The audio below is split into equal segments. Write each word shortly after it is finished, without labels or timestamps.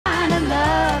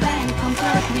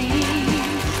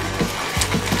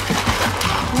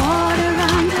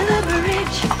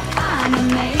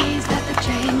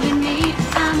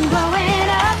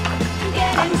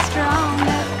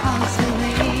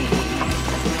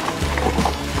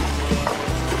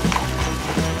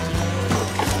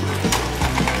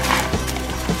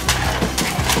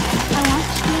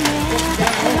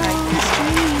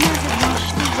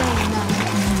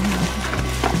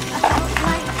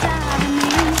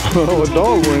Oh, a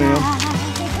dog went in.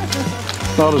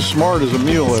 Not as smart as a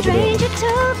mule, evidently. The stranger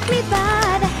took me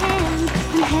by the hand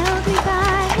and held me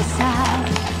by his side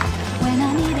when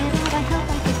I needed all the help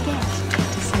I could get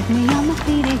to set me on my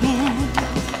feet again.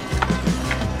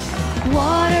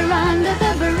 Water under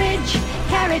the bridge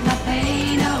carried my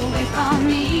pain away from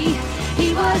me.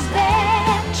 He was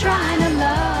there trying to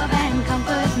love and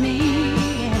comfort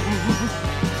me.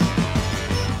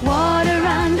 Water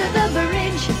under the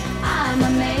bridge, I'm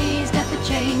amazed at the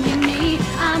change in me.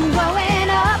 I'm growing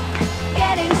up,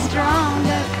 getting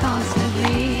stronger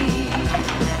constantly.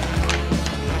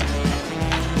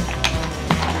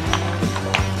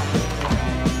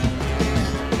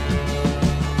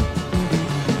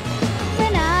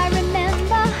 When I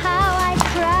remember how I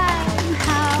cried and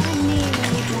how I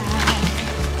nearly died,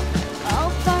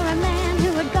 all for a man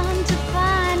who had gone to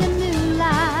find a new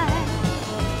life.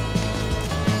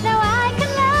 Now I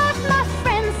can love my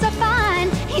friend so fine,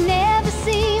 he never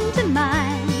seemed to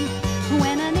mind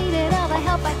when I needed all the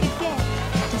help I could get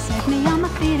to set me on my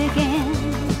feet again.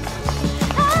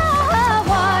 Oh,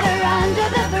 water under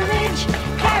the bridge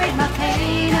carried my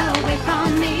pain away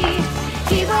from me.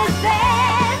 He was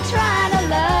there trying to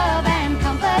love and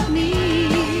comfort me.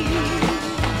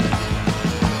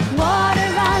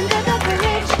 Water under the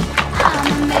bridge, I'm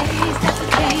amazed at the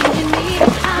change in me.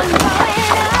 I'm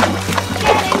growing up,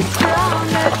 getting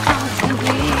stronger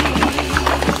constantly.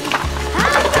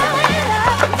 I'm growing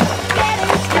up,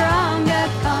 getting stronger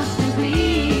constantly.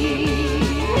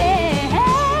 Yeah.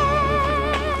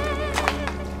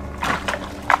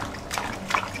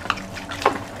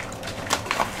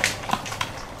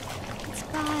 It's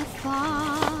by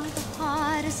far the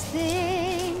hardest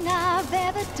thing I've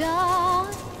ever done,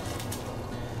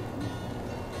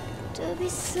 to be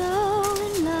so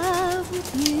in love with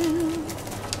you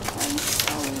and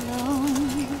so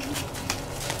alone.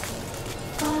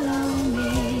 Follow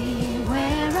me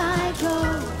where I go,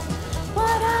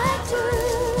 what I do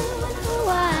and who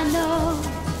I know.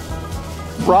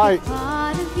 Right.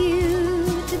 Part of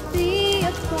you to be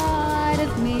a part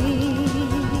of me.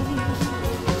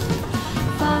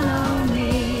 Follow me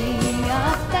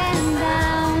up and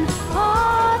down,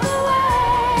 all the way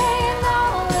and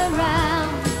all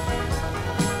around.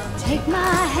 Take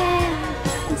my hand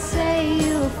and say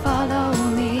you'll follow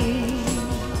me.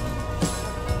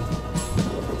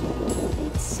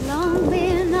 It's long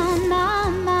been on my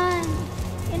mind,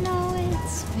 you know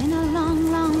it's been a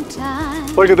long, long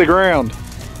time. Look at the ground.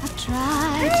 I've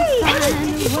tried to find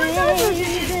a way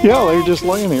that Yeah, they're just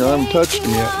laying here. I haven't touched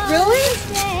them yet. Really?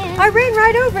 I ran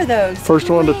right over those. First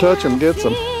one to touch them gets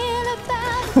them.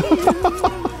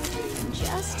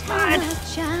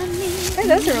 Hey,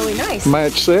 those are really nice.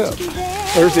 Match set.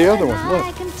 There's the other one.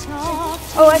 Look.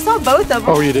 Oh, I saw both of them.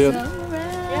 Oh, you did?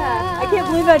 Yeah, I can't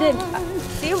believe I didn't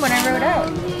see them when I rode out.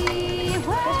 Those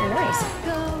are nice.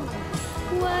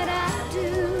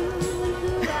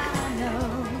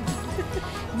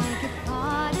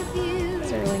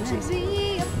 Those are really nice.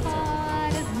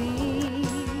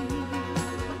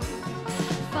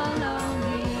 Follow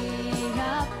me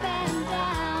up and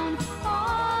down,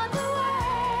 all the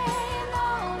way and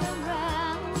all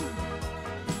around.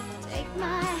 Take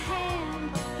my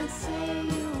hand and say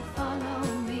you'll follow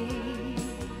me.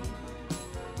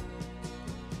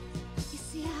 You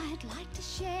see, I'd like to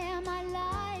share my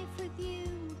life with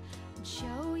you and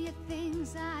show you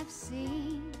things I've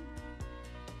seen,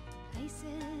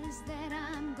 places that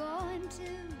I'm going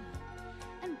to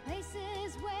and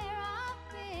places where